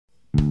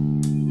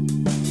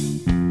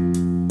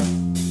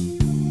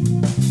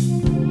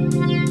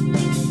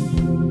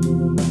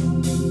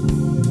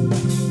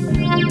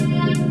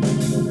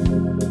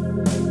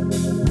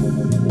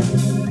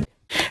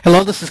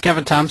Hello, this is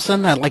Kevin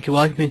Thompson. I'd like to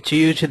welcome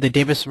you to the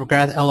Davis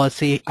McGrath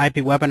LLC IP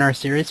webinar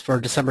series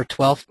for December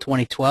 12th,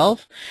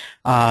 2012,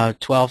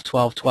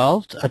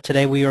 12/12/12.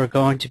 Today we are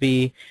going to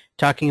be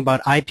talking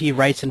about IP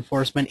rights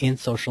enforcement in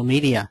social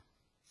media.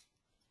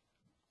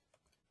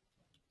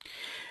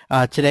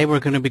 Today we're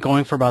going to be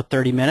going for about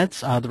 30 minutes.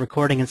 The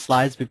recording and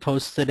slides will be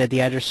posted at the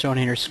address shown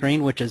on your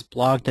screen, which is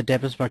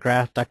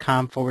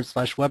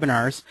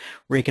blog.davismcgrath.com/webinars,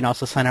 where you can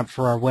also sign up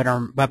for our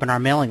webinar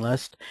mailing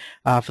list.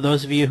 For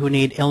those of you who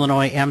need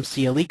Illinois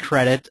MCLE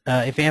credit,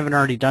 if you haven't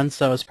already done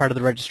so as part of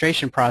the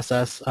registration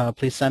process,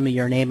 please send me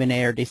your name and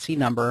ARDC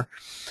number.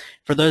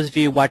 For those of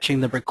you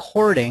watching the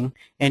recording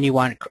and you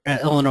want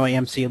Illinois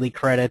MCLE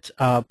credit,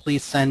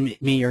 please send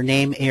me your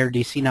name,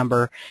 ARDC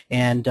number,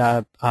 and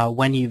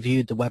when you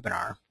viewed the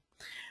webinar.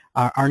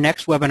 Our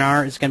next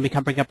webinar is going to be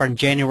coming up on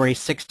January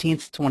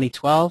 16th,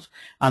 2012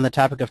 on the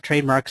topic of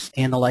trademarks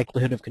and the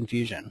likelihood of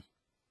confusion.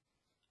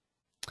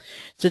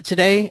 So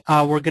today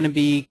we're going to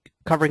be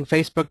covering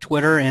Facebook,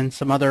 Twitter, and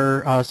some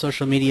other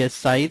social media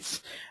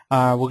sites.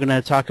 We're going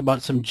to talk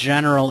about some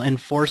general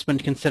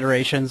enforcement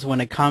considerations when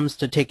it comes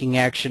to taking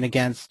action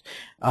against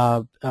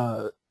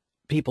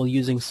people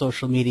using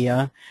social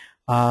media.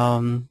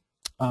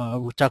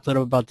 We'll talk a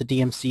little bit about the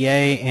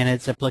DMCA and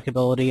its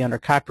applicability under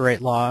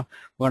copyright law.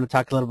 We're going to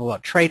talk a little bit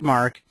about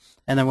trademark,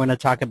 and then we're going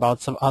to talk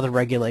about some other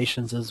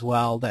regulations as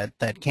well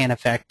that can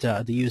affect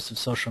the use of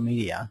social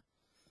media.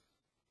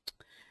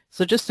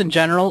 So just in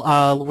general,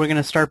 we're going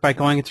to start by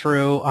going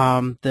through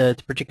the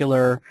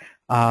particular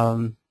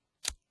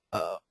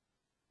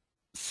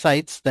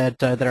sites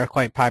that are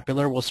quite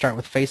popular. We'll start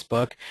with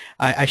Facebook.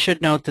 I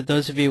should note that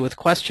those of you with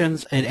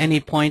questions at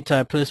any point,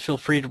 please feel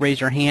free to raise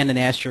your hand and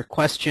ask your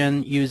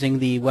question using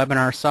the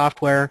webinar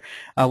software.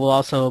 We'll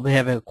also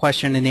have a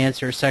question and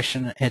answer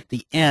section at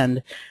the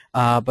end,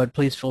 but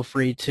please feel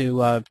free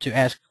to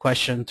ask a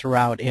question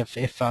throughout if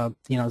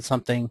you know,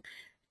 something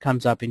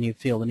comes up and you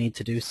feel the need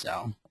to do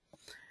so.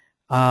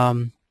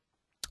 So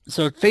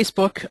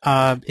Facebook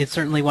is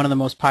certainly one of the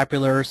most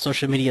popular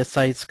social media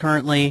sites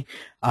currently.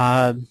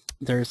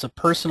 There's a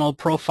personal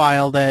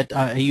profile that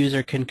a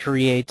user can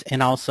create,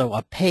 and also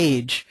a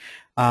page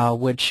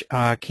which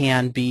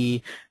can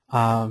be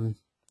an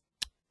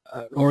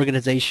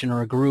organization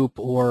or a group,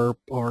 or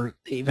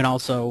even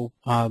also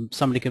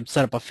somebody could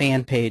set up a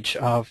fan page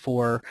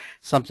for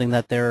something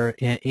that they're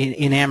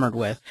enamored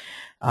with.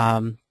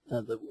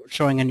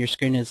 Showing on your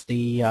screen is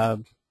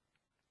the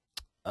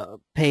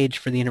page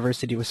for the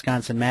University of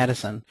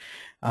Wisconsin-Madison,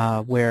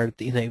 where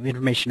the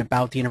information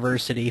about the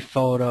university,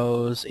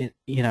 photos,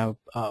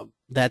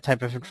 that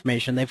type of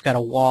information. They've got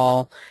a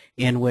wall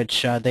in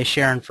which they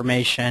share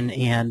information,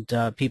 and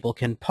people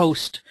can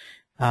post,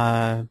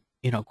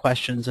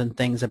 questions and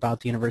things about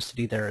the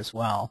university there as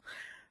well.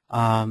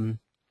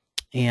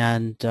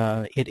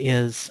 It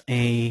is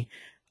a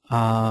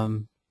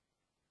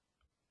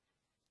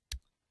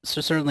so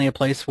certainly a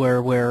place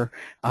where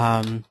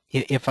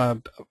if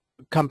a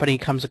company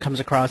comes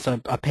across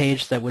a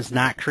page that was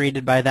not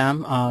created by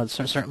them,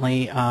 so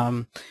certainly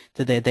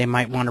they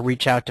might want to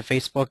reach out to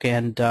Facebook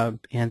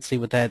and see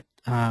what the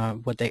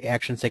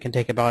actions they can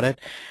take about it.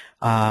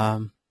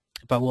 But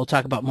we'll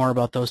talk about more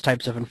about those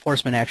types of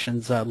enforcement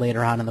actions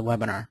later on in the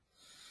webinar.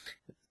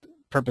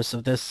 Purpose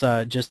of this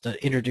just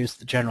to introduce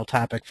the general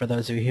topic for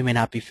those of you who may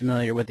not be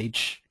familiar with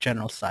each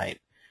general site.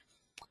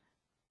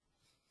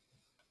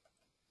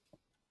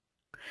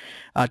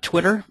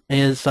 Twitter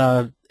is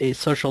a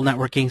social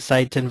networking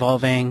site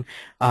involving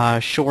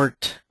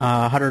short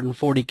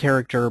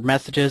 140-character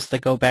messages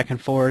that go back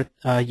and forth.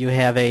 You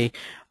have a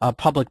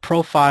public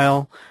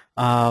profile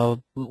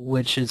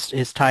which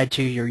is tied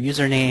to your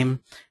username,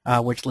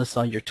 which lists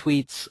all your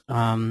tweets.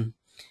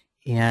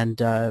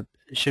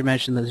 Should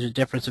mention that there's a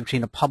difference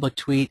between a public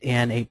tweet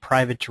and a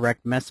private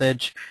direct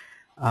message.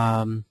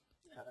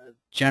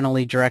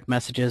 Generally, direct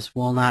messages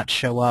will not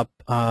show up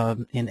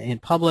in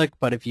public,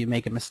 but if you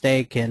make a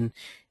mistake in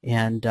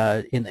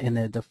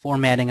the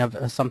formatting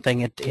of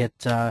something,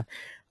 it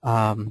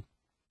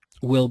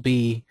will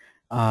be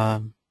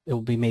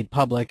made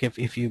public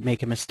if you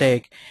make a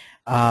mistake.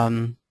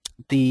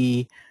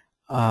 The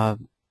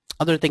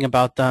other thing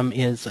about them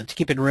is to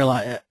keep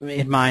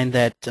in mind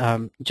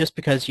that just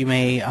because you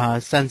may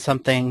send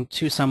something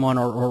to someone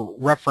or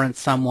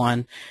reference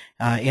someone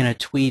in a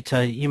tweet,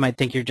 you might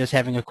think you're just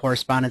having a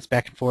correspondence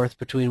back and forth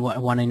between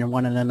one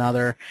and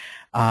another.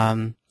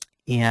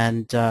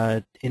 In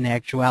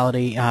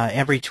actuality,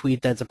 every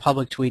tweet that's a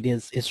public tweet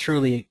is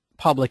truly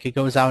public. It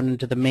goes out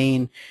into the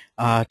main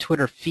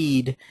Twitter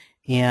feed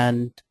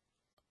and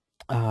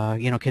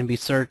can be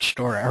searched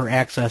or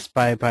accessed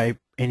by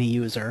any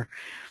user.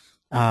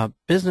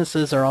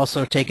 Businesses are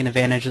also taking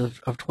advantage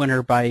of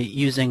Twitter by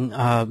using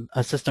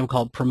a system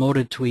called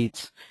promoted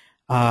tweets,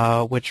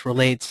 which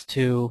relates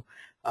to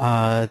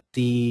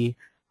the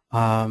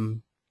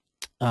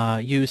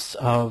use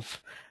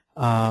of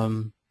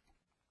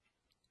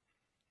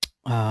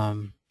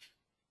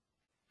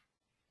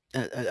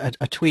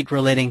a tweet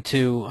relating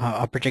to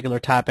a particular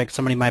topic.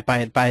 Somebody might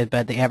buy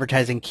the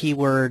advertising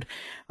keyword.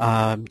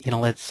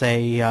 Let's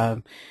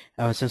say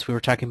since we were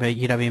talking about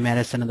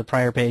UW-Madison in the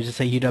prior page, let's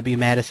say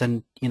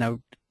UW-Madison,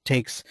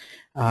 takes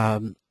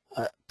a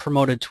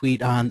promoted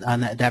tweet on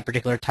that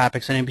particular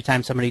topic. So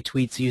anytime somebody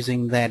tweets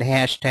using that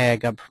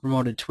hashtag, a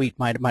promoted tweet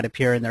might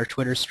appear in their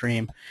Twitter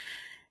stream,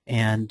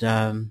 and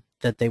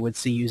that they would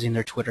see using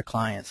their Twitter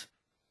clients.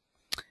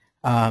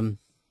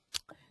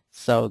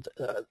 So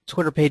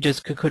Twitter pages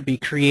could be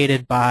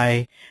created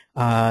by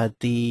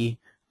an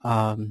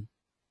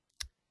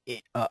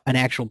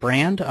actual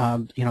brand.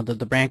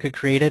 The brand could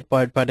create it,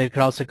 but it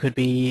could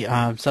be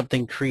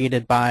something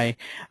created by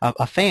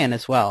a fan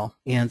as well.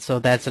 And so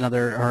that's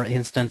another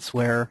instance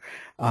where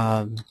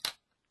a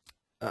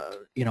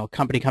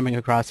company coming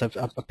across a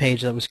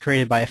page that was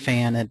created by a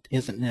fan that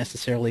isn't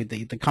necessarily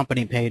the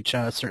company page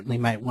certainly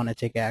might want to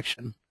take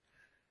action.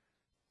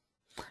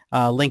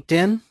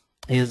 LinkedIn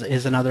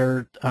is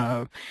another.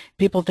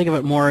 People think of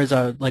it more as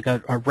a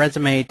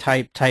resume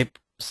type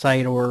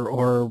site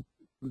or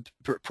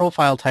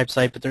profile type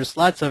site, but there's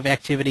lots of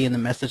activity in the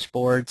message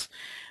boards,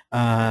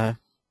 as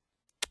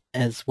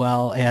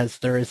well as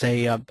there is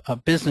a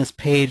business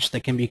page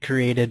that can be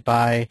created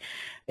by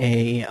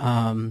a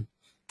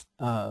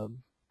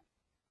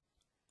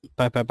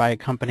by a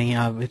company.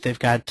 If they've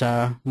got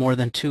more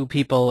than 2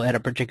 people at a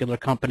particular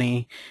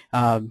company,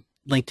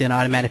 LinkedIn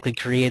automatically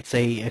creates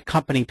a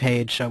company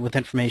page with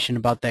information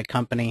about that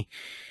company,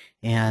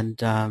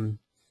 and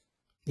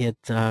it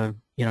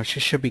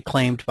should be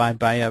claimed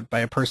by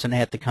a person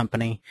at the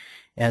company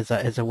as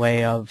a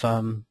way of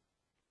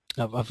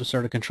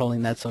sort of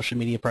controlling that social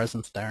media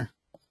presence there.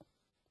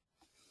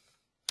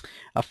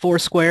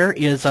 Foursquare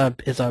is a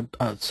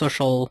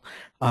social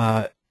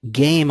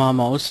game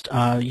almost.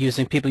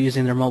 People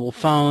using their mobile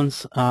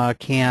phones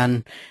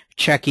can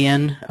check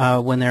in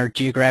when they're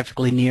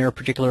geographically near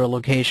particular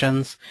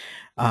locations.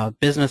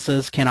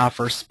 Businesses can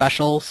offer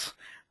specials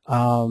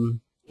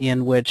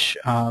in which,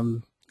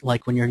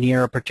 like when you're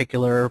near a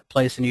particular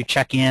place and you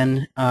check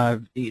in,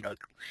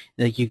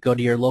 like you go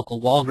to your local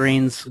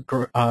Walgreens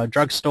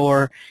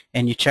drugstore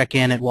and you check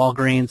in at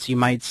Walgreens, you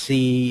might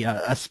see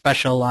a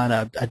special on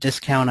a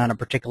discount on a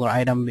particular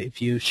item.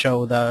 If you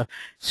show the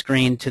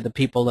screen to the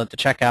people at the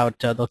checkout,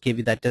 they'll give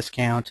you that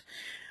discount.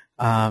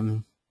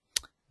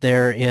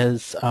 There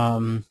is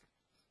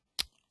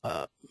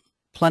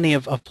plenty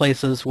of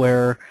places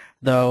where,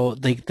 though,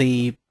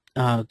 the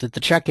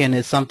check-in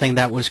is something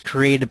that was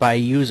created by a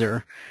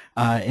user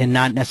and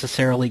not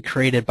necessarily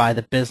created by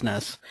the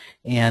business,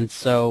 and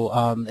so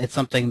it's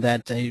something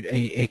that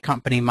a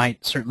company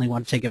might certainly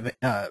want to take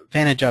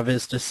advantage of,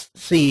 is to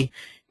see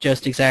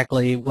just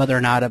exactly whether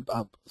or not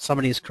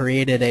somebody's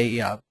created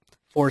a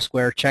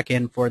Foursquare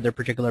check-in for their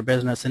particular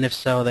business, and if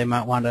so, they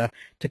might want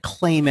to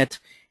claim it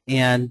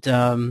and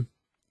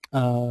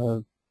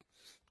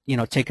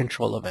take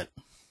control of it,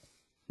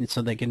 and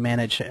so they can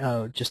manage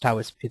just how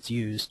it's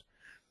used.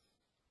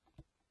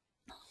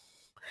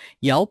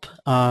 Yelp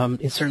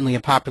is certainly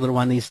a popular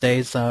one these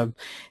days.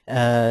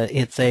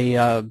 It's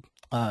a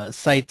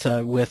site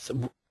with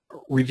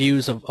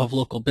reviews of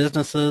local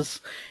businesses.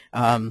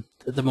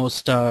 The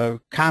most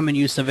common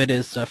use of it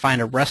is to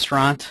find a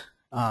restaurant,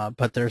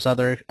 but there's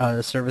other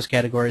service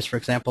categories. For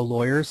example,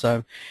 lawyers.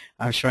 I'm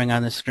showing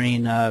on the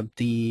screen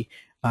the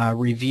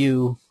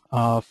review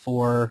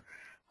for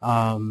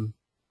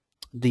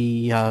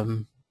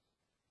the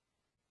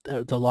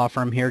law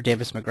firm here,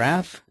 Davis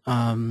McGrath.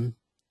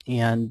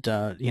 And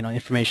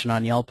information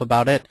on Yelp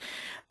about it,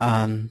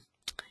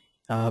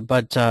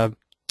 but the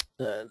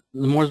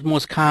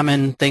most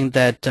common thing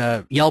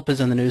that Yelp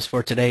is in the news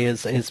for today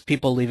is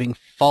people leaving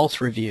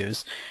false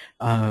reviews.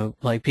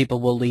 Like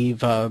people will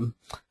leave a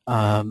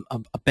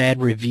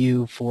bad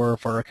review for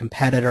a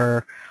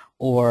competitor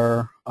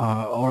or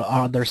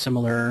other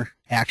similar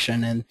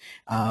action, and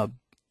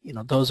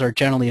those are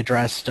generally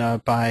addressed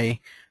by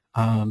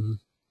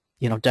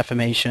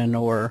defamation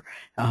or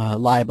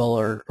libel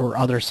or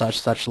other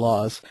such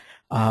laws,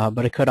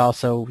 but it could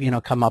also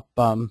come up.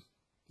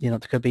 There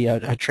could be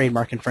a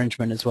trademark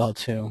infringement as well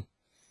too.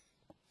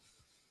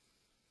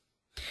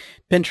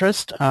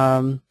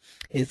 Pinterest,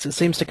 it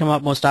seems to come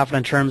up most often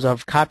in terms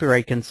of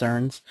copyright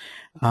concerns.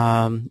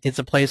 It's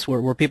a place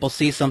where people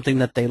see something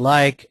that they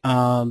like,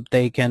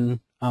 they can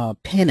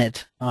pin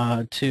it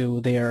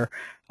to their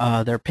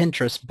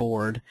Pinterest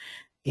board,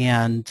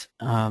 and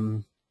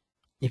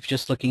if you're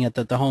just looking at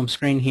the home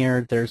screen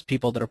here, there's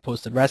people that have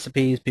posted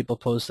recipes, people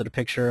posted a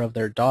picture of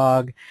their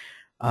dog,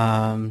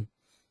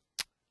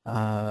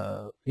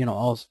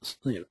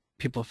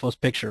 people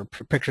post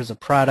pictures of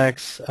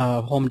products,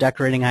 home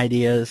decorating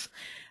ideas,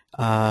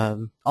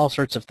 all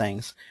sorts of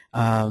things.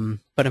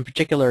 But in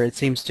particular, it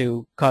seems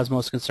to cause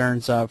most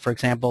concerns. For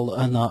example,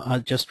 on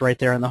the just right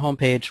there on the home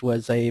page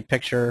was a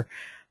picture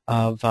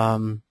of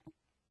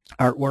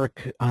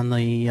artwork on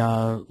the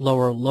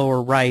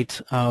lower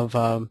right of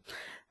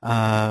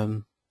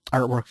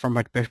artwork from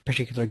a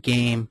particular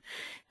game,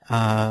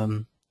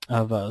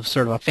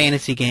 sort of a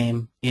fantasy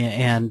game,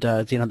 and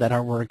you know, that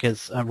artwork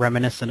is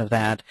reminiscent of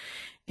that,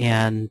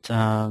 and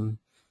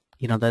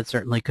you know, that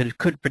certainly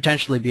could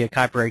potentially be a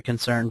copyright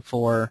concern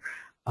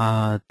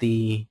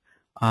the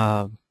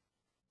uh,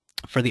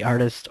 for the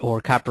artist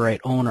or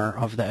copyright owner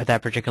of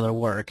that particular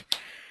work.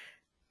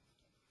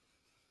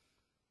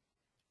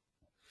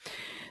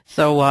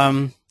 So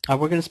we're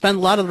going to spend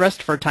a lot of the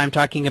rest of our time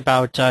talking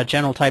about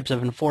general types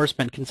of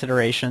enforcement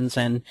considerations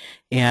and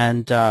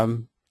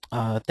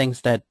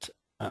things that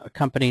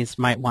companies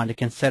might want to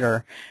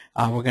consider.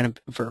 We're going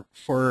to,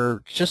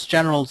 for just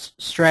general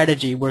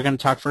strategy, we're going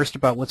to talk first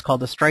about what's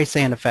called the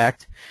Streisand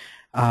effect.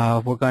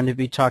 We're going to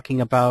be talking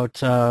about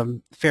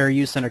fair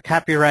use under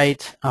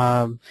copyright,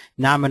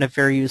 nominative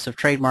fair use of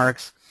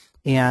trademarks,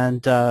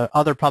 and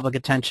other public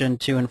attention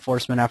to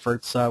enforcement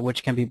efforts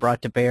which can be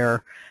brought to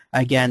bear.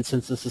 Again,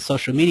 since this is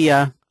social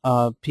media,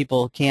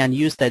 people can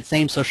use that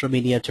same social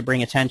media to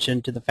bring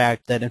attention to the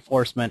fact that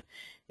enforcement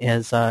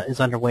is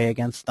underway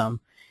against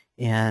them,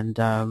 and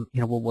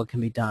you know, what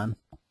can be done.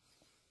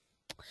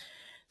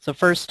 So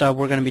first, we're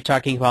going to be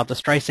talking about the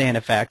Streisand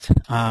effect.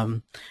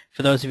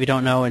 For those of you who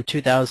don't know, in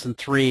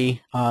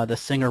 2003, the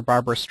singer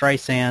Barbra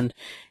Streisand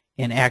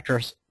and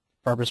actress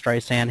Barbra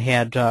Streisand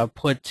had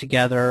put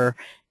together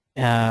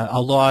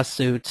a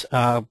lawsuit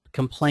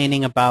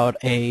complaining about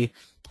a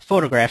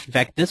photograph. In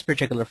fact, this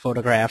particular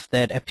photograph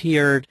that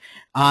appeared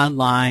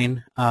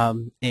online,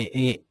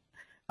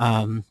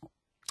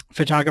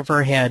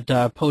 photographer had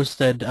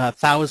posted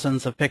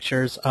thousands of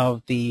pictures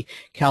of the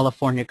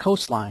California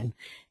coastline,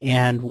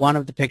 and one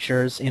of the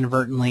pictures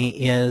inadvertently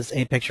is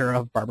a picture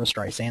of Barbra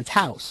Streisand's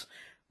house,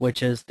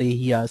 which is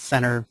the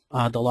center,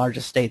 the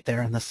largest state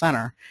there in the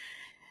center.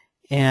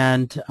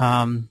 And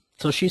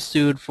so she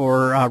sued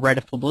for right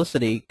of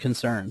publicity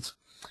concerns.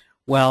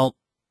 Well,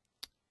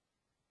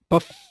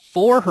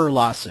 before her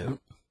lawsuit,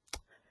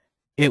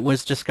 it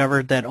was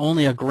discovered that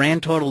only a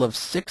grand total of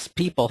 6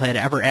 people had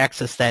ever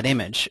accessed that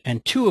image,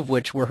 and 2 of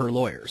which were her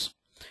lawyers.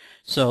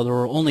 So there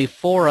were only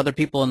 4 other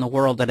people in the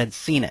world that had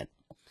seen it.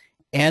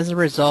 As a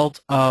result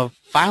of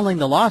filing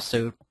the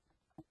lawsuit,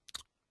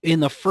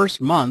 in the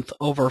first month,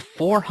 over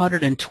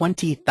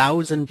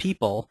 420,000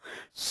 people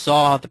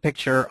saw the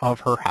picture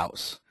of her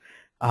house.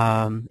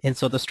 And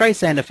so the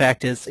Streisand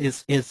effect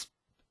is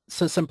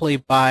so simply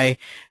by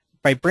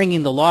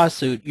bringing the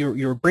lawsuit,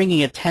 you're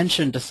bringing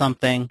attention to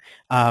something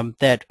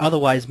that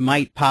otherwise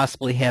might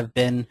possibly have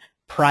been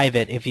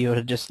private if you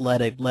had just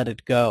let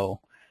it go.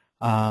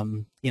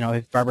 You know,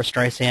 if Barbra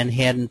Streisand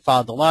hadn't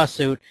filed the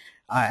lawsuit,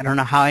 I don't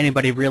know how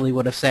anybody really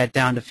would have sat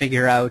down to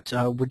figure out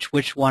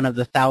which one of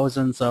the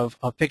thousands of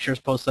pictures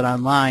posted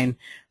online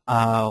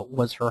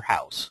was her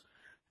house,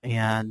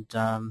 and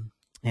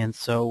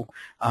so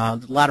a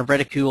lot of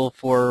ridicule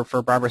for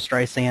Barbra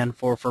Streisand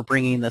for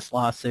bringing this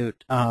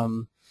lawsuit.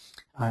 You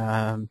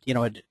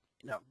know,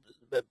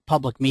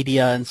 public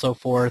media and so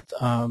forth,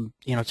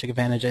 you know, took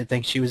advantage. I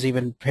think she was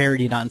even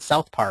parodied on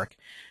South Park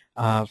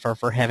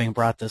for having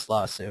brought this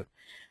lawsuit.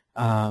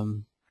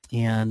 So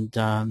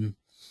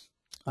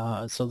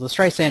the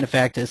Streisand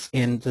effect is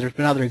there's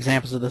been other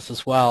examples of this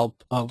as well,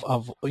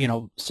 of you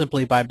know,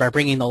 simply by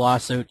bringing the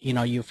lawsuit, you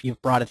know,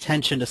 you've brought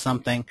attention to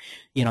something,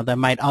 you know, that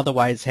might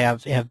otherwise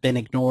have been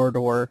ignored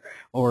or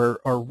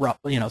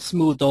you know,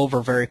 smoothed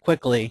over very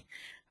quickly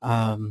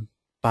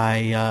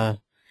by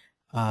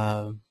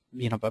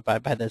you know,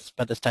 by this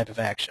type of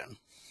action.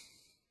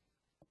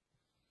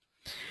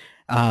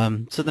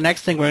 So the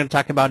next thing we're going to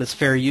talk about is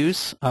fair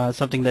use,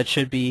 something that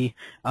should be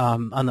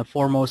on the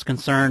foremost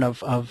concern of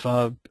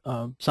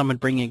someone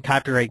bringing a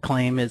copyright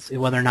claim is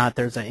whether or not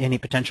there's any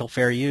potential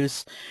fair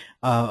use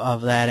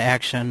of that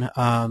action.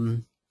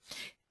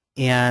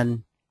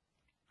 And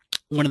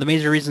one of the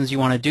major reasons you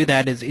want to do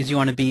that is you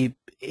want to be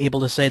able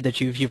to say that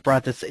you've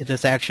brought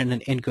this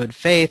action in good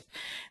faith.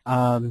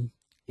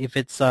 If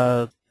it's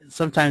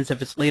sometimes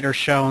if it's later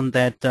shown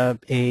that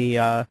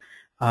a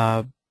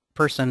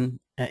person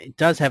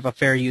does have a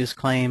fair use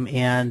claim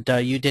and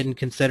you didn't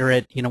consider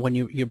it, you know, when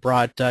you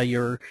brought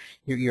your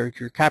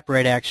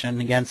copyright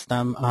action against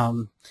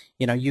them,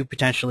 you know, you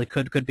potentially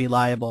could be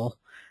liable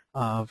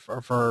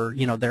for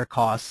you know, their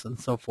costs and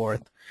so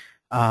forth,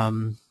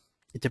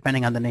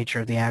 depending on the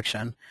nature of the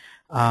action.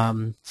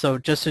 So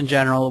just in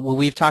general, well,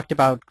 we've talked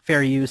about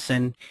fair use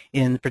in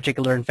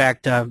particular. In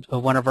fact,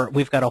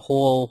 we've got a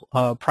whole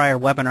prior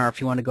webinar.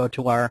 If you want to go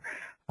to our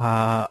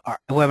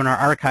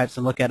webinar archives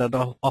and look at it,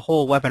 a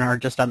whole webinar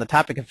just on the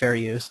topic of fair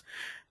use.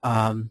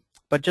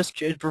 But just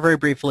very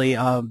briefly,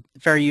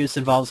 fair use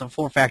involves a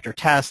 4-factor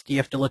test. You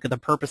have to look at the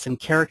purpose and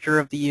character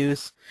of the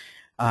use.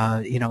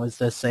 You know, is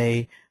this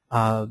a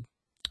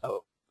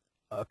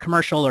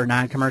commercial or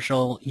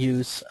non-commercial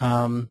use?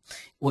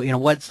 Well, you know,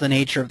 what's the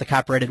nature of the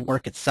copyrighted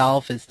work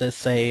itself? Is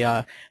this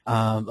a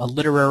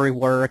literary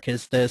work?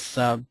 Is this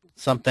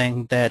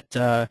something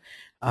that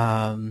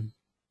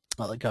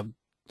like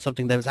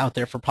something that was out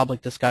there for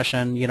public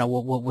discussion? You know,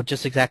 what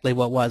just exactly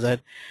what was it?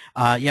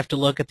 You have to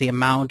look at the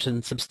amount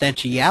and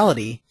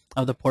substantiality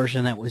of the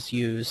portion that was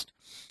used.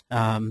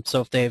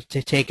 So if they've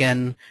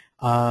taken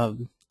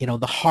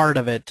the heart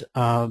of it,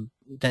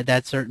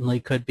 that certainly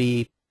could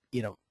be,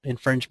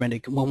 infringement.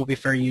 It won't be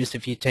fair use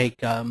if you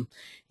take, the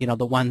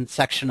one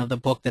section of the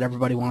book that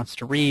everybody wants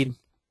to read.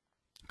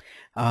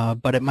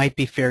 But it might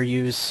be fair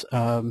use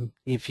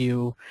if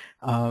you,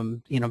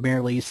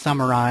 merely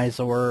summarize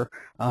or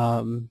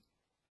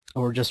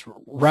just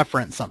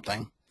reference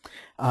something.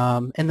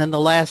 And then the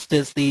last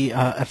is the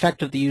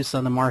effect of the use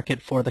on the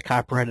market for the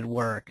copyrighted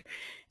work.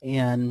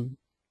 And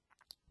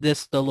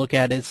this to look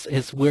at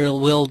is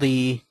will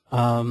the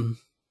item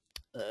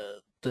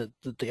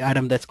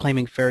that's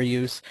claiming fair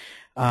use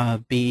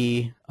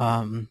be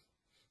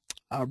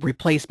a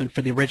replacement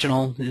for the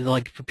original,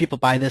 like for people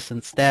buy this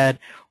instead,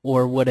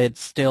 or would it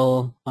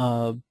still,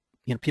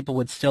 people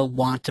would still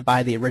want to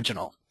buy the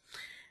original?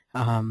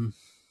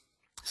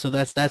 So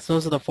those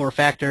are the 4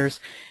 factors,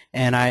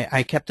 and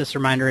I kept this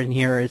reminder in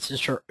here.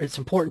 It's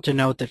important to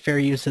note that fair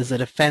use is a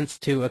defense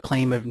to a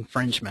claim of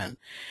infringement.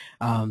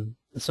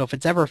 So if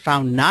it's ever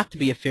found not to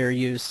be a fair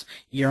use,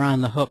 you're on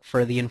the hook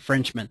for the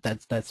infringement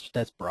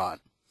that's brought.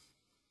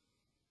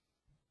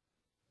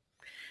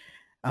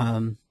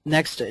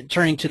 Next,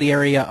 turning to the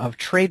area of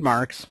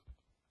trademarks,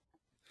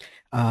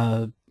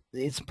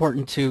 it's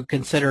important to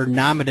consider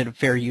nominative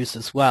fair use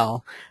as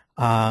well.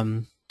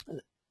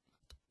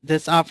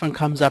 This often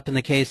comes up in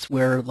the case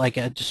where, like,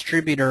 a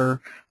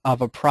distributor of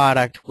a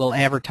product will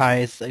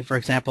advertise, for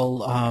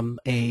example,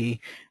 a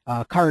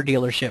car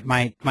dealership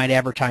might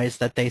advertise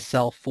that they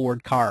sell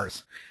Ford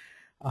cars,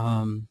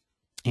 and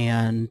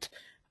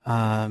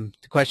the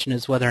question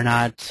is whether or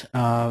not,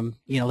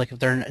 like if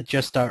they're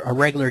just a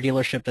regular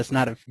dealership that's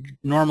not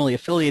normally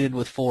affiliated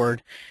with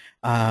Ford,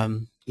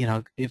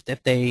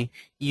 if they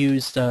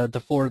use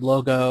the Ford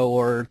logo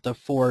or the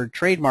Ford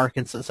trademark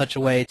in such a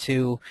way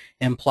to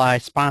imply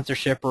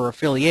sponsorship or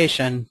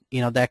affiliation,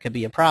 that could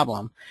be a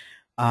problem.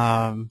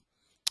 So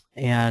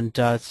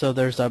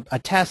there's a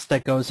test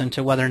that goes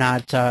into whether or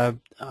not the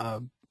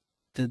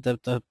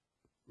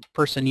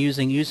person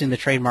using the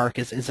trademark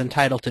is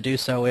entitled to do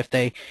so if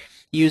they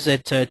use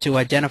it to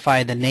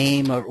identify the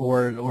name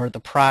or the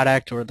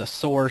product or the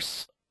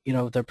source,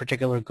 the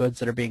particular goods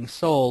that are being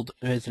sold,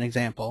 as an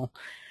example.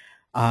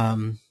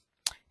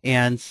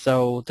 And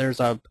so there's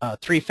a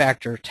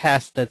 3-factor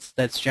test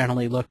that's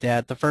generally looked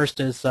at. The first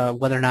is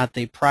whether or not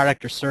the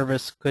product or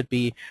service could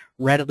be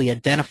readily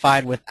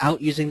identified without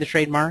using the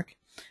trademark.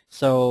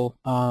 So,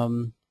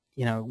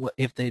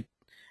 if they,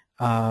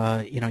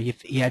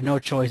 if you had no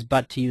choice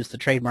but to use the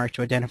trademark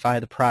to identify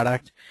the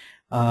product.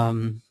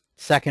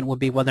 Second would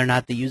be whether or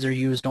not the user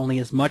used only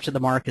as much of the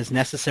mark as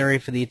necessary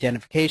for the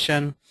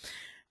identification.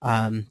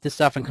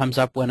 This often comes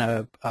up when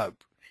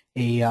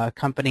a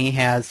company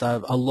has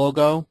a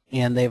logo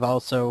and they've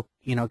also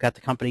got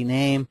the company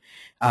name.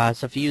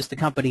 So if you use the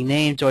company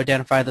name to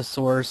identify the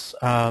source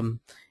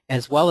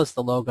as well as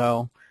the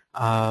logo,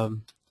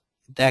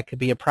 that could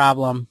be a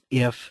problem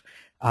if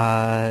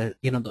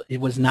it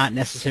was not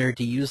necessary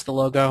to use the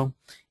logo.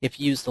 If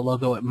you use the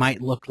logo, it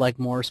might look like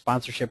more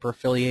sponsorship or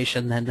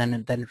affiliation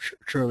than it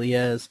truly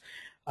is.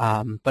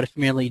 But if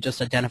merely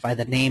just identify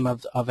the name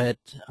of it,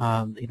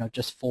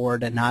 just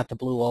Ford and not the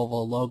blue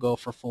oval logo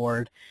for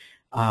Ford,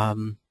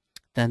 then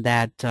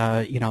that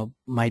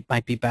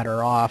might be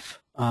better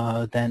off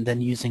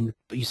than using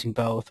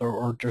both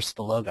or just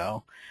the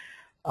logo.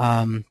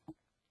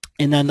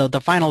 And then the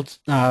final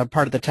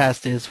part of the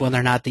test is whether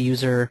or not the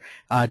user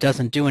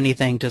doesn't do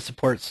anything to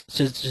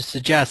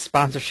suggest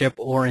sponsorship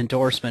or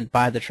endorsement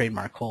by the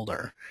trademark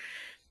holder.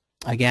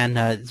 Again,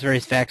 it's very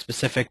fact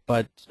specific,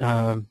 but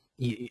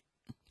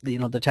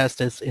the test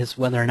is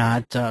whether or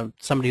not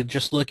somebody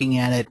just looking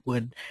at it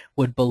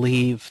would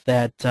believe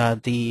that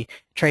the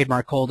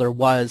trademark holder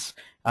was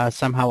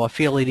somehow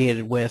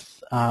affiliated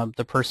with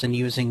the person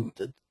using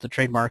the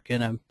trademark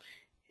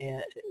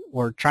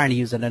or trying to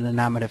use it in a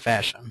nominative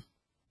fashion.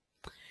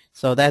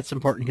 So that's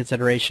important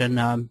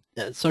consideration.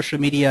 Social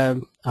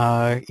media,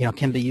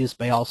 can be used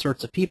by all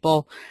sorts of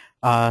people,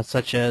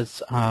 such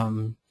as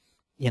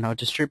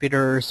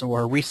distributors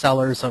or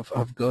resellers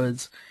of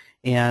goods,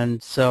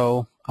 and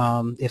so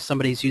if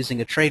somebody's using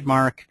a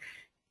trademark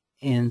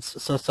in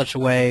such a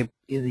way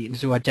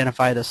to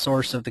identify the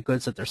source of the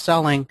goods that they're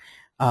selling,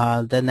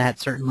 then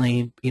that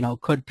certainly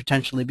could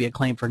potentially be a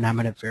claim for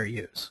nominative fair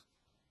use.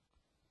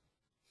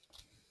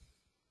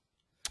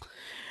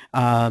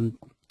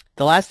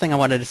 The last thing I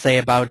wanted to say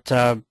about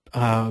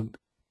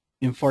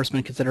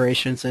enforcement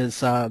considerations is,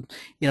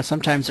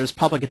 sometimes there's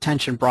public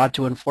attention brought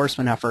to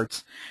enforcement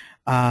efforts.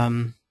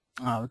 But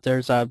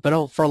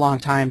for a long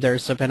time,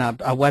 there's been a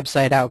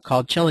website out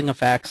called Chilling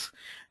Effects,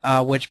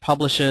 which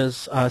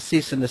publishes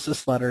cease and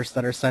desist letters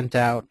that are sent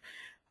out.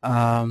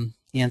 And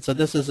so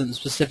this isn't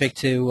specific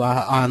to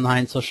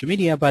online social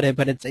media, but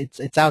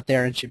it's out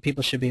there, and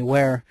people should be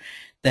aware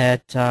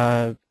that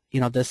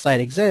this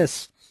site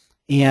exists.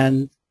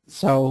 And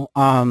so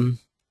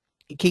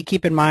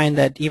keep in mind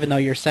that even though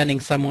you're sending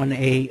someone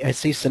a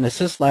cease and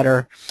desist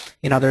letter,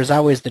 there's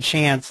always the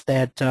chance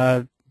that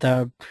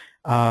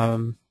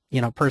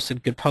person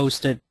could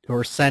post it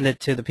or send it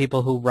to the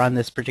people who run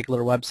this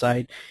particular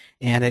website,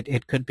 and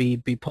it could be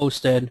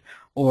posted,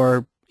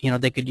 or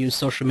they could use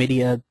social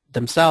media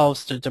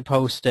themselves to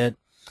post it,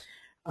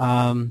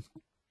 and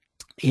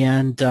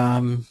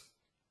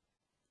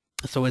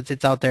so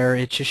it's out there.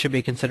 It should be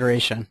a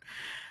consideration,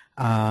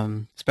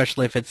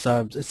 especially if it's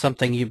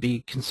something you'd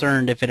be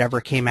concerned if it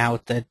ever came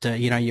out that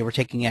you were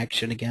taking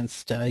action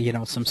against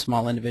some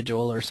small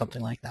individual or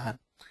something like that.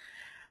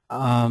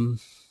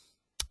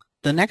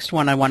 The next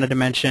one I wanted to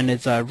mention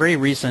is a very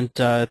recent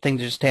thing that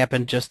just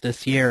happened just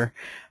this year.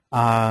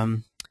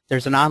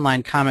 There's an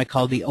online comic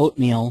called The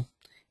Oatmeal,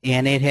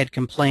 and it had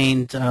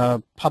complained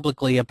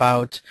publicly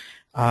about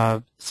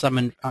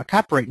some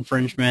copyright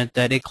infringement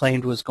that it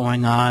claimed was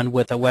going on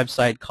with a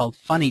website called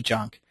Funny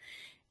Junk.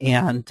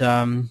 And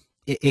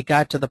it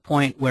got to the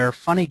point where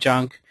Funny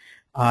Junk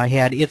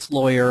had its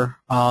lawyer,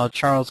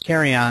 Charles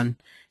Carrion,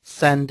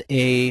 send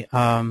a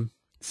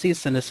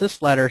cease and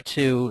desist letter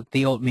to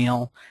The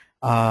Oatmeal,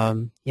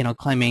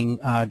 claiming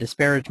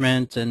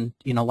disparagement and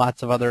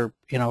lots of other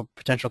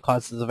potential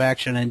causes of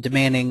action, and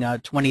demanding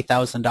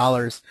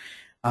 $20,000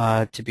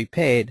 to be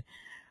paid.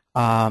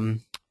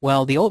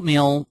 Well, The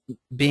Oatmeal,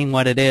 being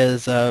what it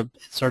is,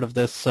 sort of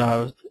this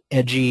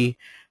edgy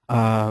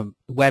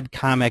web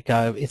comic,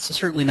 it's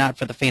certainly not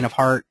for the faint of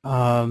heart. There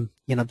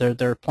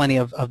are plenty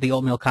of The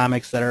Oatmeal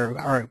comics that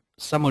are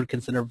some would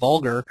consider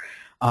vulgar,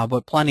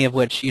 but plenty of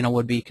which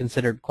would be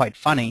considered quite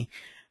funny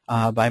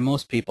by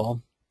most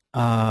people.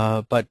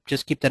 But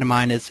just keep that in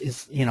mind,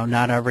 is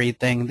not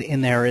everything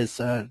in there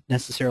is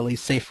necessarily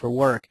safe for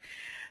work.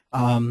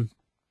 Well,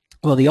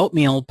 The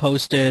Oatmeal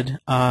posted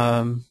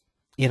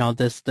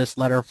this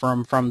letter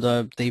from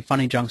the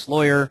Funny Junk's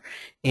lawyer,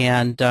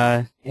 and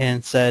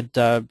said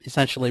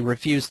essentially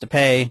refused to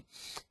pay,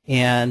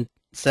 and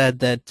said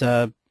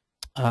that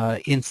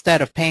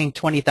instead of paying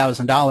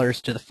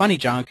 $20,000 to the Funny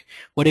Junk,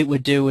 what it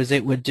would do is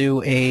it would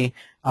do a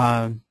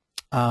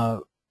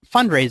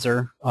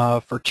fundraiser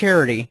for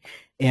charity,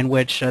 in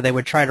which they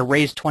would try to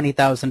raise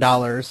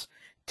 $20,000,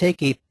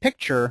 take a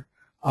picture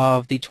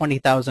of the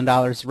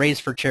 $20,000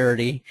 raised for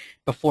charity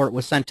before it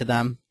was sent to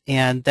them,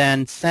 and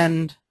then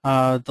send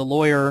the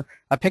lawyer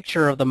a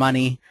picture of the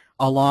money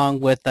along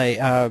with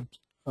a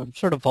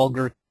sort of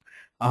vulgar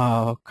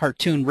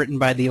cartoon written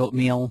by The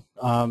Oatmeal,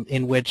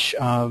 in which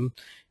one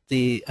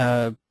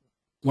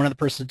of the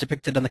persons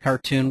depicted in the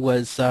cartoon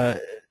was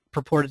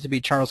purported to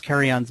be Charles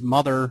Carrion's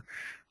mother,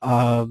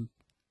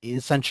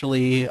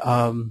 essentially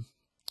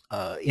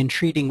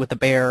entreating with the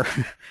bear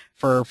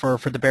for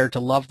the bear to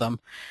love them.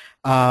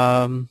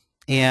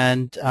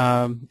 And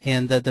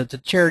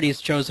the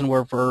charities chosen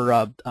were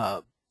for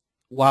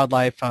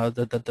wildlife,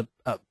 the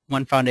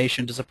one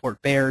foundation to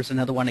support bears,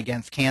 another one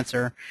against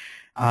cancer,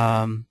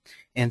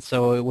 and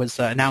so it was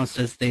announced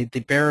as the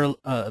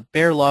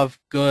Bear Love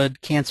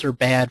Good Cancer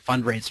Bad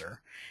fundraiser,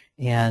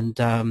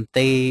 and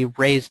they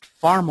raised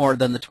far more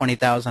than the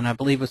 $20,000. I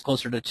believe it was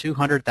closer to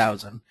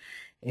 $200,000,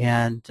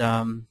 and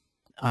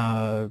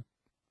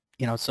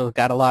so it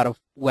got a lot of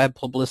web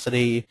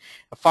publicity,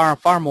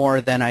 far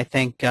more than I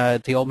think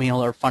The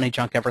Oatmeal or Funny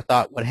Junk ever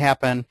thought would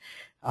happen.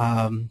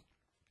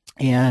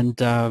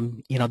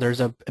 There's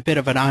a bit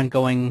of an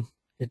ongoing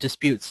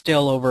dispute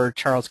still over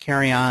Charles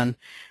Carrion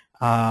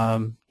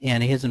and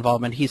his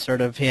involvement. He sort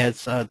of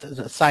has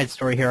a side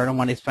story here. I don't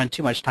want to spend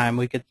too much time.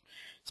 We could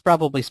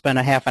probably spend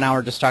a half an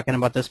hour just talking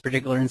about this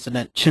particular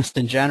incident just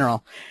in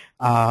general.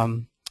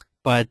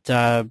 But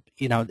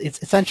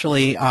it's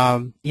essentially,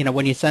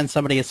 when you send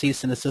somebody a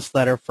cease and desist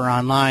letter for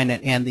online,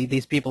 and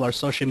these people are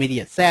social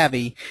media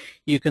savvy,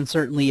 you can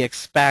certainly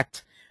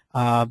expect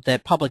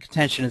that public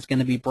attention is going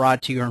to be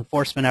brought to your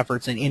enforcement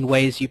efforts in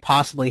ways you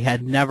possibly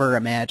had never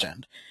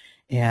imagined.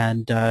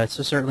 And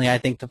so certainly I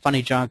think the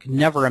Funny Junk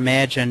never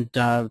imagined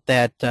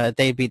that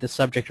they'd be the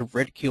subject of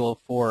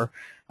ridicule for,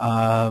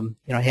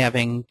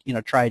 having,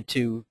 tried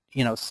to,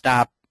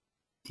 stop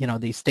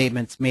these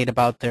statements made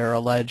about their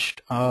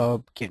alleged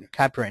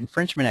copyright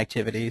infringement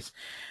activities,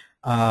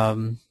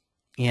 and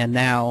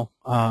now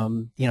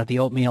The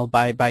Oatmeal,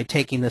 by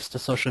taking this to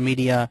social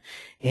media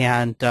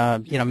and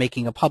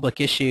making a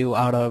public issue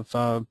out of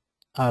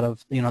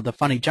the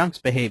Funny Junk's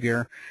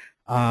behavior,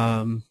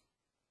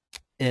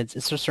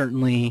 it's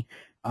certainly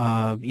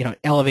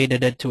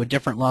elevated it to a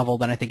different level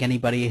than I think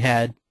anybody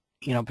had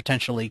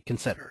potentially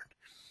considered.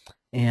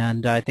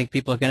 And I think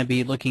people are going to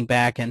be looking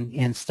back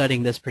and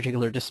studying this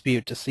particular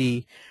dispute to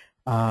see,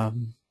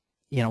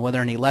 whether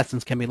any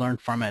lessons can be learned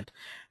from it.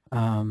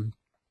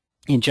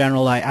 In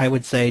general, I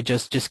would say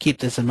just keep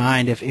this in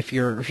mind. If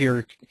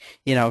you're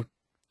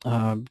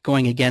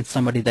going against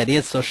somebody that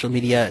is social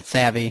media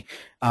savvy,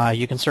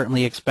 you can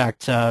certainly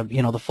expect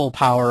the full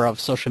power of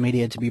social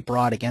media to be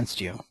brought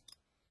against you.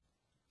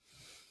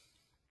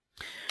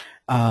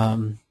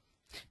 The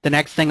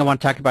next thing I want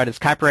to talk about is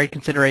copyright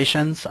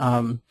considerations.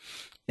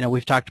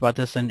 We've talked about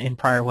this in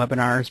prior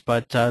webinars,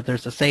 but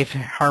there's a safe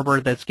harbor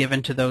that's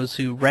given to those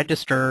who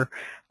register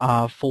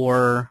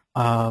for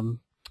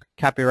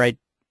copyright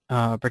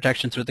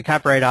protection through the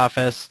Copyright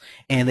Office,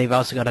 and they've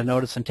also got a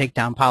notice and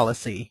takedown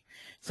policy.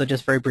 So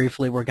just very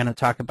briefly, we're going to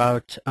talk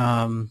about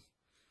some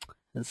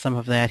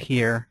of that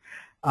here.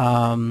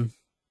 The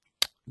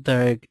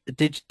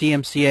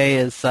DMCA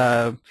is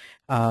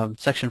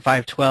Section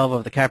 512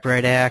 of the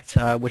Copyright Act,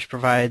 which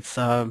provides,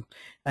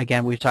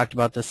 again, we've talked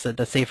about this,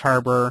 the safe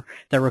harbor.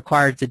 They're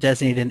required to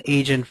designate an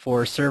agent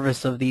for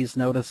service of these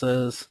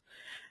notices.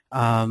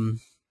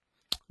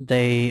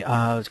 They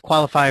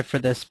qualify for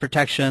this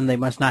protection. They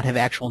must not have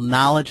actual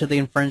knowledge of the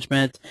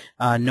infringement,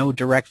 no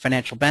direct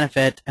financial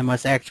benefit, and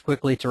must act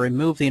quickly to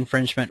remove the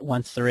infringement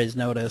once there is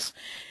notice.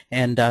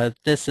 And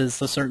this is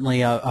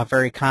certainly a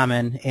very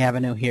common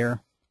avenue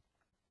here.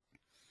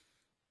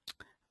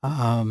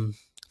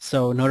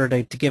 So in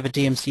order to give a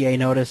DMCA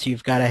notice,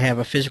 you've got to have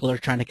a physical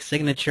electronic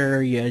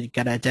signature. You've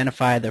got to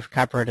identify the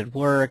copyrighted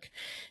work,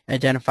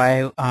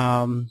 identify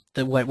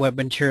what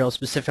material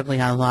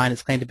specifically online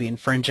is claimed to be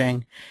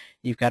infringing.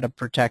 You've got to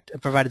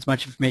provide as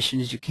much information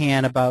as you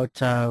can about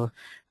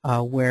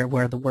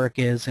where the work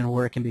is and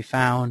where it can be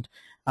found.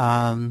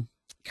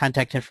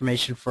 Contact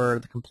information for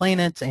the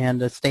complainant,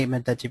 and a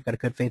statement that you've got a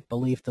good faith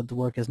belief that the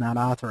work is not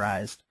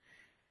authorized.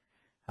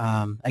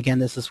 Again,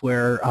 this is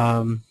where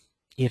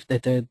if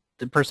the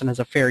person has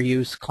a fair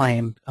use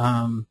claim,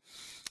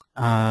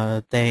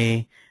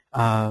 they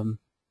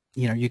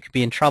you could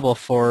be in trouble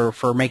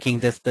for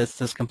making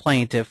this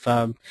complaint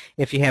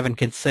if you haven't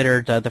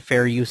considered the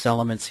fair use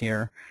elements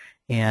here.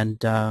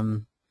 And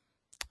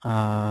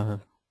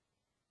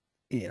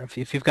if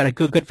you've got a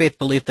good faith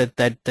belief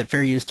that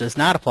fair use does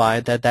not apply,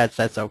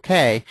 that's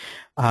okay.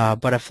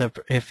 But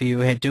if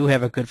you do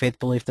have a good faith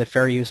belief that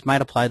fair use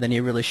might apply, then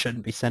you really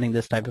shouldn't be sending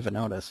this type of a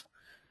notice.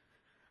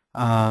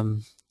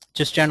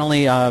 Just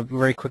generally,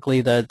 very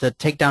quickly, the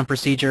takedown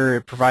procedure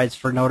provides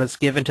for notice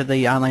given to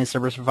the online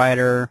service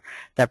provider.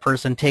 That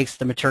person takes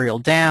the material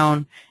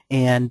down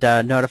and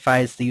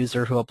notifies the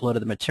user who uploaded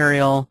the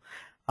material.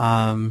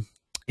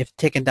 If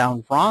taken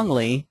down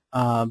wrongly,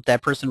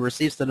 that person who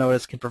receives the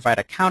notice can provide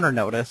a counter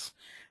notice,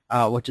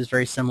 which is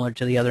very similar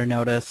to the other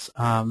notice.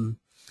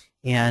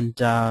 It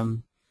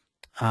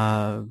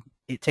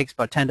takes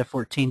about 10 to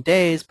 14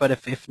 days, but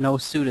if no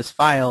suit is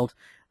filed,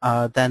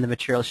 then the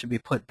material should be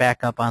put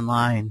back up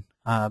online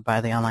by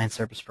the online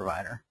service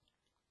provider.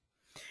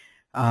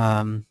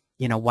 When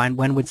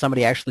would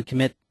somebody actually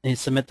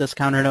submit this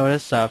counter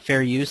notice?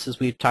 Fair use, as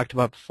we've talked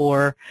about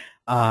before,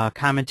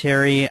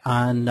 commentary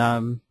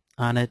on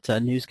it,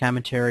 news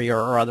commentary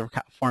or other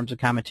forms of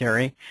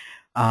commentary.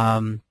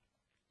 Notifier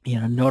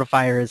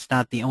is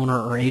not the owner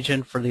or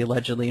agent for the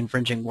allegedly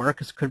infringing work.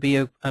 This could be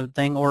a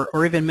thing,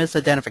 or even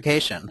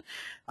misidentification.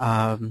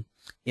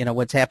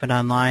 What's happened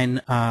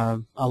online a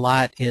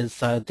lot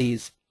is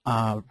these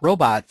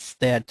robots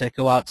that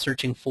go out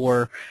searching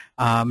for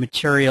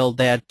material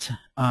that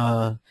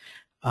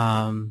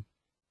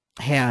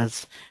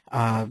has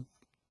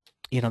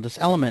this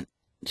element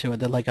to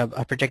it, that like a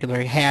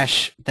particular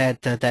hash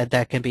that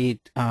can be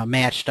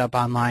matched up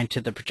online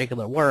to the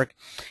particular work.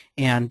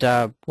 And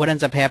what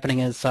ends up happening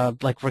is,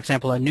 like for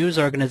example, a news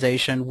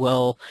organization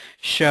will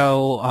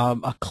show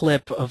a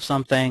clip of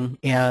something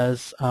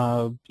as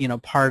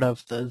part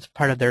of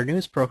their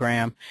news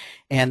program,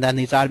 and then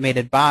these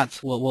automated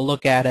bots will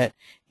look at it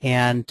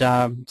and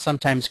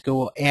sometimes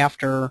go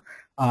after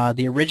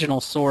the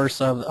original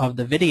source of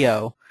the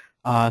video,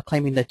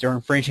 claiming that they're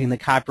infringing the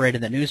copyright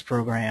of the news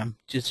program.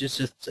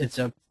 It's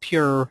a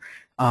pure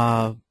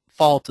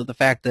fault of the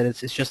fact that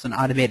it's just an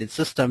automated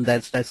system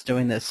that's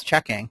doing this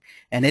checking,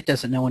 and it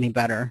doesn't know any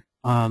better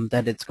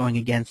that it's going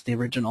against the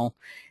original.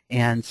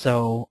 And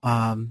so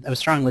I would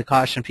strongly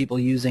caution people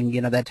using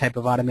that type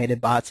of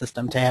automated bot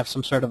system to have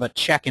some sort of a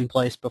check in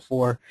place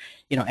before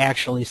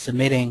actually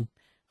submitting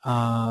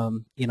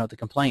the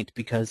complaint,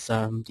 because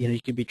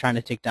you could be trying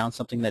to take down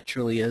something that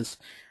truly is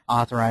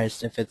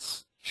authorized if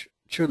it's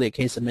truly a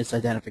case of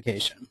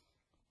misidentification.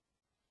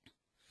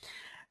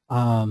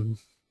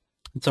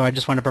 So I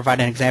just want to provide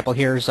an example.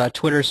 Here's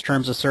Twitter's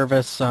terms of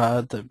service,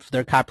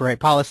 their copyright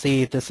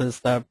policy. This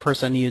is the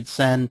person you'd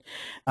send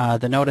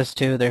the notice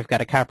to. They've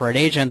got a copyright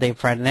agent, they've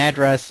provided an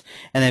address,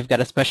 and they've got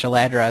a special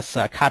address,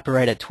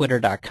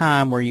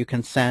 copyright@twitter.com, where you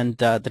can send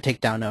the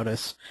takedown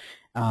notice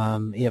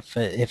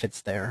if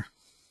it's there.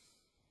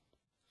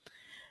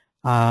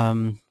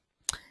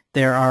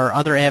 There are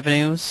other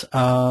avenues.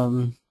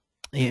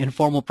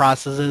 Informal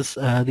processes,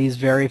 these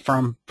vary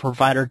from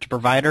provider to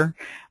provider.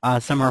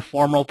 Some are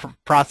formal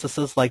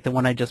processes like the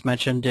one I just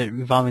mentioned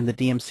involving the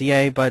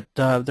DMCA, but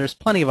there's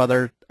plenty of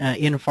other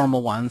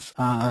informal ones.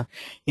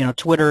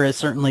 Twitter is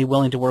certainly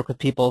willing to work with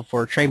people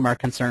for trademark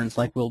concerns,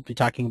 like we'll be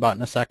talking about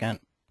in a second.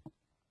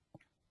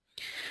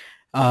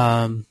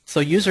 So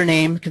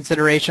username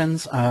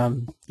considerations,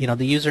 the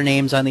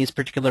usernames on these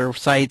particular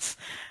sites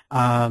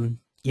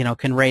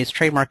can raise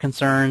trademark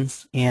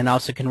concerns, and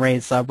also can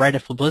raise right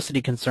of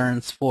publicity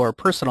concerns for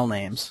personal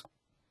names.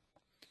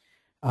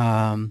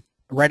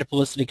 Right of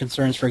publicity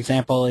concerns, for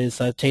example, is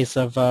a case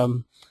of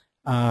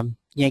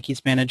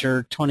Yankees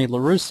manager Tony La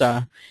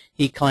Russa.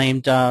 He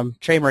claimed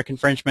trademark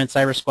infringement,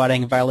 cyber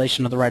squatting, in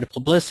violation of the right of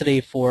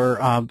publicity for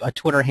a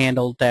Twitter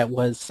handle that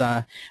was,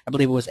 I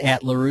believe it was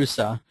 @La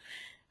Russa.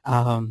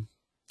 And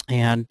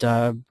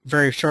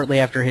very shortly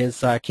after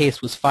his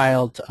case was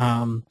filed,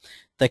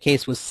 the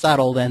case was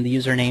settled and the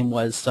username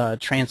was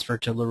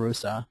transferred to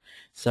LaRussa.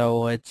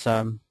 So it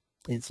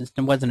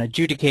wasn't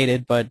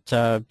adjudicated, but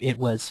it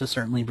was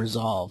certainly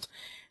resolved.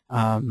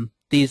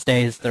 These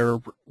days, there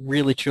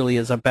really truly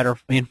is a better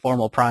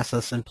informal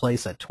process in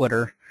place at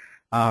Twitter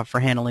for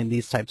handling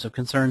these types of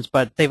concerns,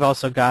 but they've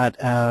also got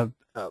a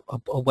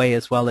way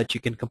as well that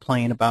you can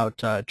complain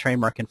about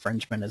trademark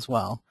infringement as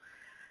well.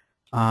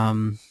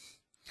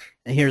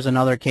 Here's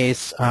another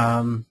case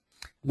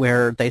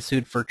where they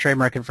sued for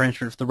trademark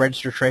infringement for the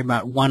registered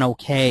trademark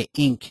 10K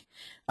Inc.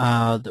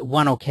 The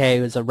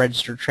 10K is a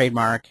registered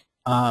trademark,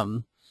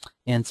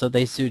 and so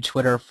they sued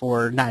Twitter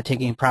for not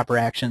taking proper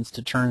actions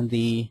to turn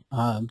the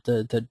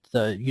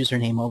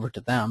username over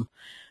to them.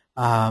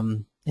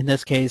 In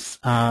this case,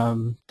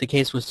 the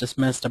case was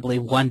dismissed, I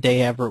believe, one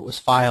day after it was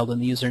filed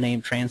and the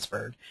username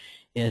transferred.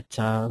 It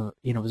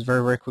was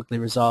very, very quickly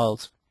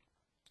resolved.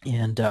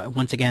 And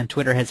once again,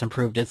 Twitter has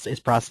improved its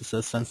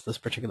processes since this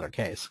particular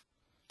case.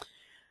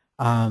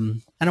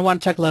 And I want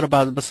to talk a little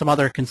about some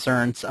other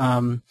concerns.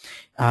 When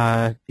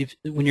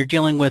you're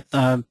dealing with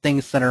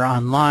things that are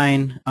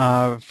online,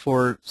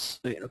 for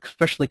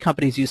especially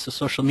companies' use of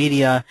social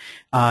media,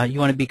 you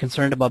want to be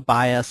concerned about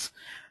bias.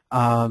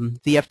 The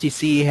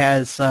FTC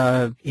has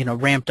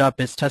ramped up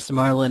its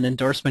testimonial and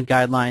endorsement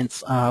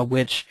guidelines,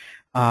 which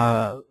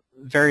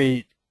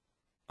very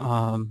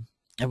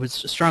I would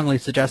strongly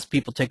suggest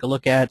people take a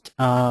look at.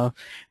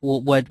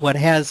 What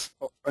has,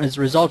 as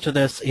a result of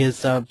this,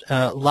 is a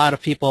lot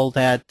of people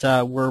that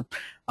were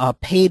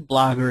paid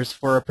bloggers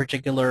for a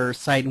particular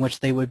site in which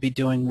they would be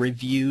doing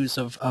reviews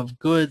of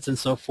goods and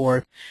so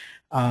forth,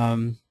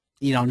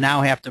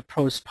 now have to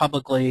post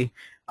publicly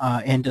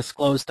and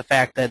disclose the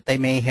fact that they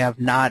may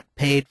have not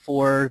paid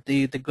for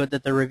the good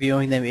that they're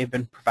reviewing. They may have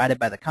been provided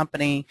by the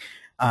company,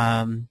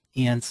 and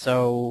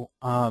so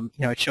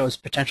it shows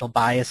potential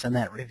bias in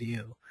that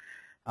review.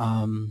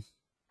 So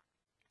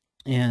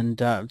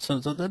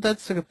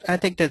that's, I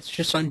think that's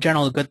just in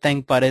general a good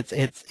thing, but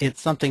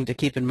it's something to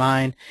keep in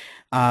mind,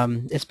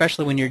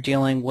 especially when you're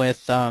dealing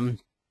with some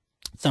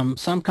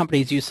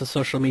companies' use of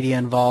social media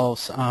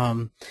involves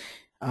trying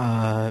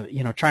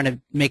to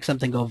make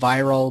something go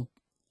viral,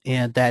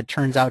 and that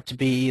turns out to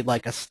be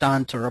like a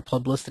stunt or a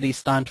publicity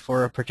stunt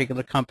for a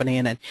particular company,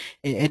 and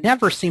it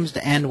never seems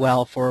to end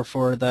well for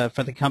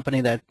the company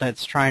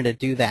that's trying to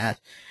do that.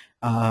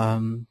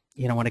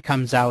 When it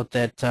comes out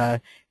that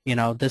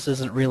this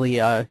isn't really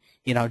Joe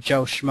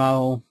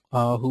Schmo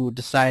who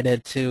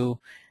decided to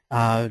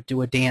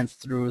do a dance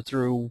through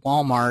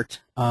Walmart,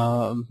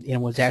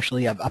 was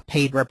actually a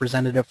paid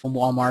representative from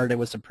Walmart. It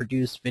was a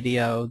produced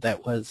video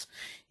that was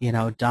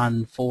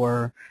done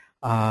for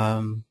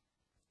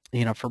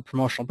for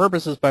promotional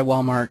purposes by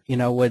Walmart.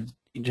 Would,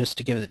 just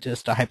to give it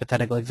just a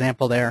hypothetical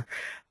example there,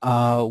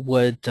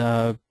 would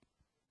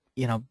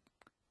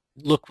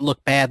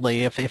look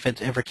badly if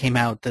it ever came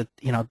out that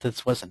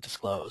this wasn't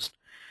disclosed.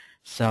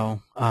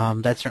 So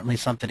that's certainly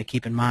something to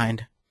keep in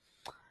mind.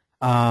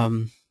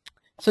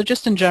 So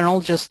just in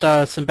general, just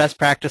some best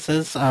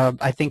practices.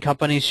 I think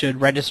companies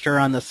should register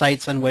on the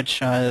sites on which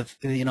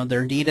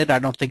they're needed. I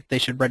don't think they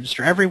should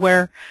register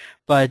everywhere,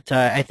 but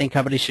I think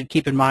companies should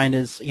keep in mind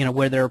is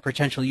where their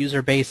potential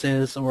user base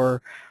is,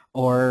 or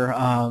where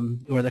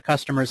the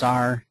customers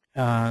are.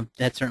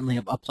 That's certainly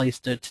a place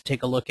to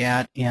take a look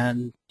at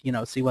and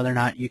see whether or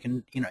not you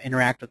can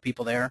interact with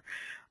people there.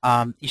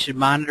 You should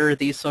monitor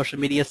these social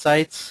media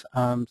sites,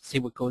 see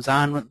what goes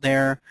on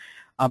there.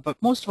 But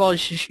most of all, you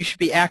should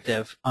be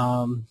active.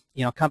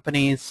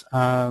 Companies,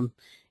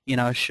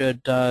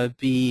 should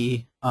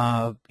be,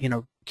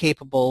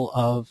 capable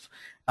of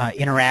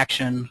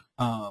interaction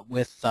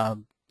with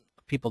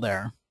people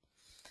there.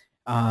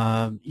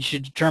 You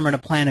should determine a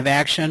plan of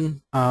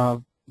action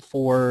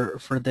for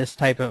this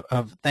type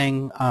of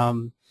thing.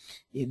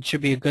 It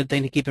should be a good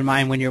thing to keep in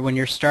mind when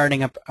you're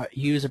starting up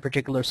use a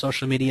particular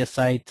social media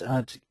site.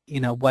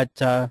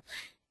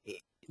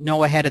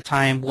 Know ahead of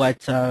time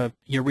what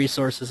your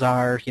resources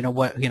are.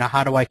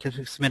 How do I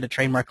submit a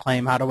trademark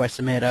claim? How do I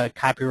submit a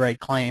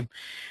copyright claim?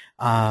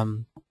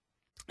 And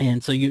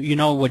so you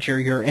know what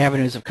your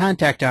avenues of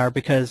contact are,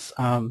 because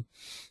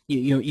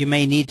you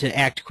may need to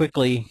act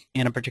quickly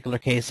in a particular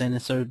case, and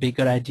so it'd be a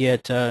good idea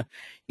to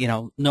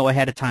know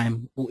ahead of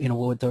time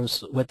what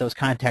those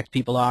contact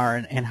people are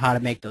and how to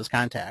make those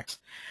contacts.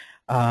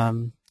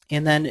 And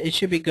then it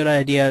should be a good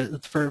idea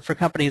for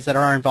companies that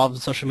are involved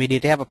in social media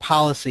to have a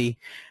policy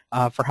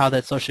for how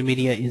that social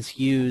media is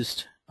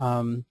used,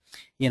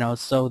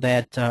 so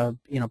that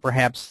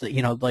perhaps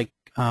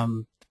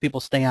people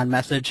stay on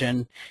message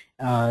and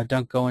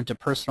don't go into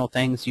personal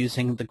things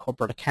using the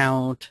corporate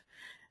account,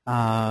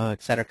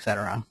 et cetera, et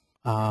cetera.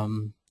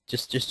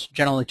 Just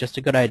generally just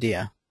a good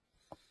idea.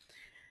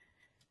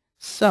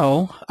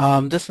 So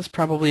this is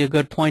probably a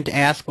good point to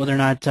ask whether or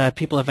not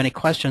people have any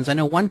questions. I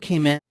know one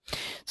came in.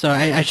 So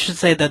I should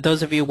say that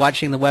those of you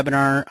watching the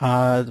webinar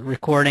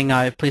recording,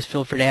 please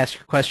feel free to ask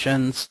your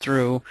questions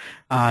through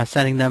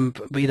sending them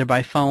either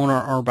by phone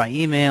or by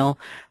email.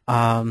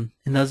 And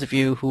those of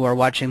you who are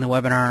watching the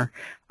webinar,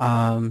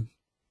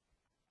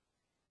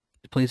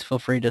 please feel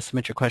free to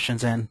submit your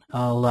questions in.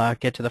 I'll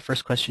get to the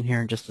first question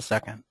here in just a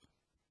second.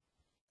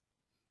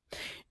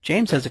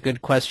 James has a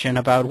good question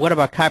about what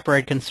about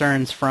copyright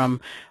concerns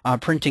from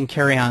printing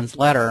Carry-On's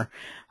letter.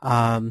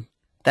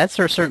 That's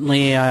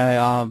certainly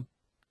a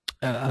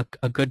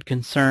good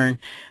concern.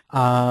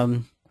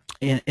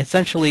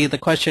 Essentially, the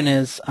question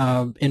is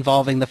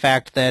involving the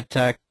fact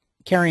that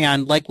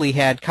Carry-On likely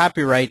had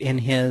copyright in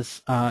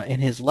his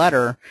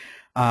letter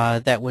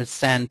that was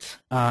sent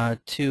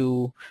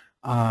to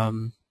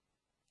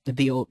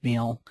the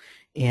Oatmeal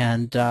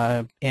and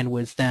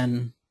was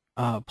then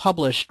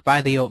published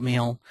by the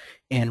Oatmeal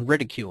and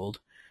ridiculed.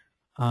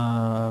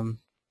 So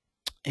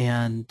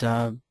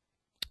there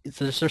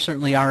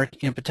certainly are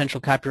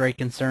potential copyright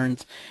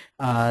concerns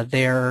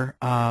there.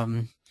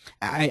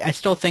 I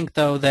still think,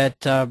 though,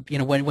 that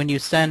when you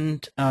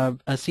send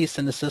a cease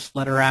and desist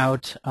letter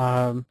out,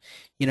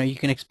 you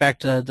can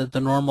expect the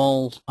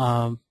normal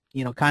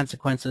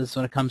consequences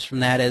when it comes from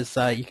that. Is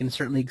you can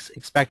certainly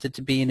expect it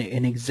to be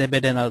an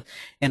exhibit in a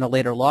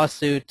later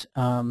lawsuit.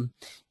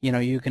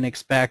 You can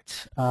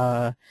expect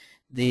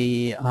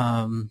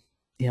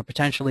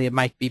potentially it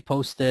might be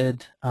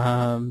posted,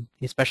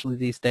 especially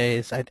these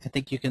days. I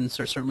think you can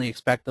certainly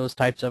expect those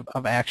types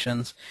of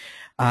actions.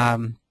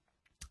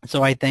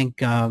 So I think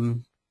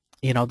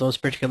those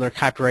particular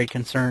copyright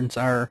concerns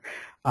are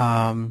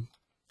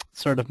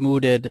sort of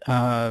mooted.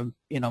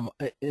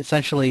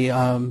 Essentially,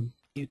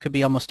 it could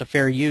be almost a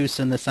fair use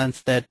in the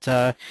sense that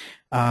the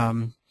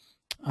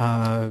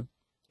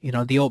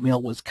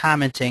Oatmeal was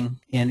commenting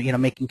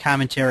and making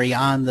commentary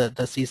on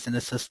the cease and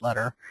desist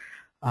letter.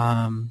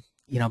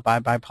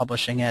 By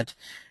publishing it.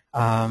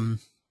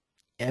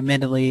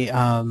 Admittedly,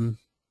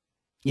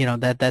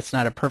 that's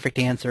not a perfect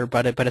answer,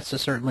 but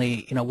it's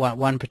certainly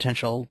one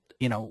potential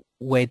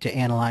way to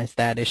analyze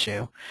that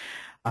issue.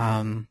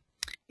 By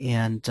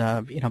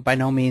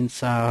no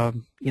means are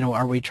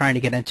we trying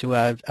to get into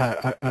a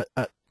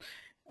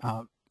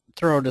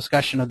thorough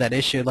discussion of that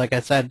issue. Like I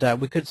said,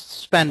 we could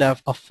spend a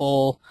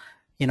full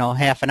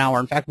half an hour.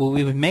 In fact,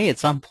 we may at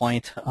some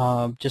point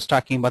just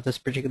talking about this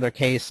particular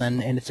case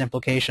and its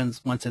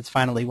implications once it's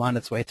finally wound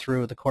its way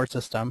through the court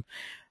system.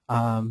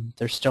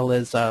 There still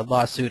is a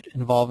lawsuit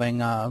involving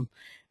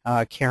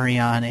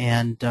Carry-On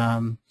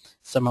and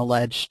some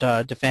alleged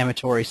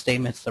defamatory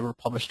statements that were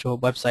published to a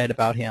website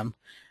about him.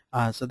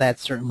 So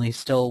that's certainly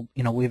still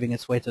weaving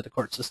its way through the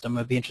court system.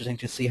 It'd be interesting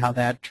to see how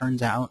that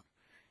turns out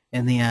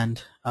in the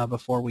end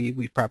before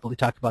we properly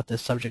talk about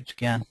this subject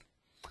again.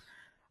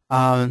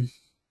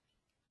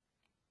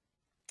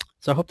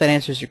 So I hope that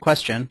answers your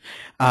question.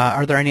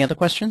 Are there any other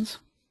questions?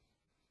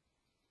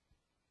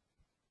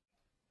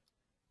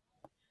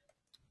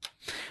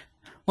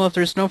 Well, if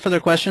there's no further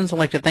questions, I'd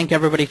like to thank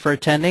everybody for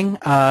attending.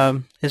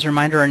 As a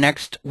reminder, our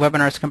next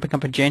webinar is coming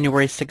up on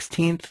January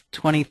 16th,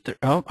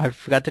 Oh, I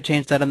forgot to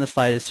change that on the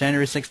slide. It's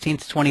January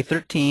 16th,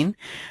 2013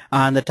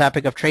 on the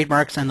topic of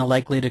trademarks and the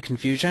likelihood of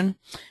confusion.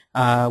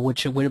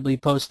 Which will be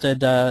posted,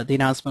 the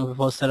announcement will be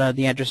posted on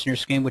the address on your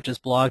screen, which is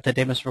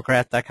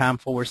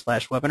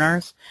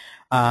blog.davismcgrath.com/webinars.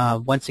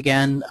 Once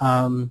again,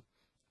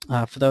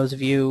 for those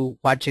of you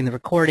watching the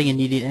recording and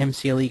needing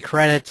MCLE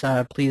credit,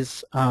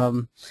 please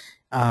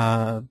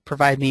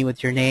provide me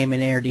with your name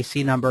and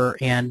ARDC number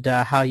and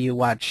how you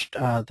watched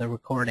the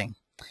recording.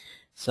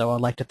 So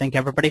I'd like to thank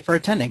everybody for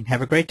attending.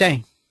 Have a great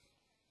day.